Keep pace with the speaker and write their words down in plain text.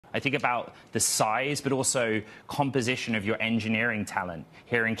I think about the size, but also composition of your engineering talent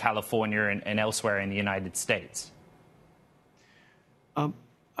here in California and elsewhere in the United States.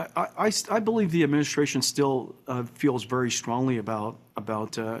 I believe the administration still feels very strongly about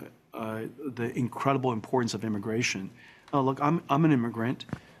the incredible importance of immigration. Look, I'm an immigrant.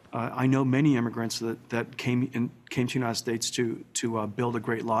 I know many immigrants that came to the United States to build a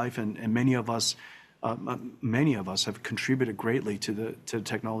great life, and many of us have contributed greatly to the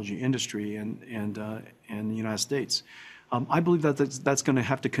technology industry and the United States. I believe that that's going to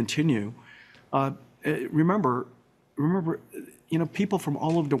have to continue. Remember, people from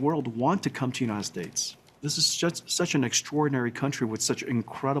all over the world want to come to the United States. This is just such an extraordinary country with such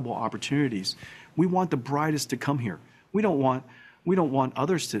incredible opportunities. We want the brightest to come here. We don't want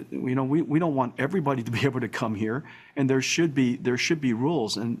others to, we don't want everybody to be able to come here, and there should be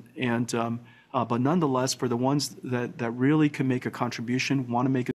rules. But nonetheless, for the ones that really can make a contribution, want to make a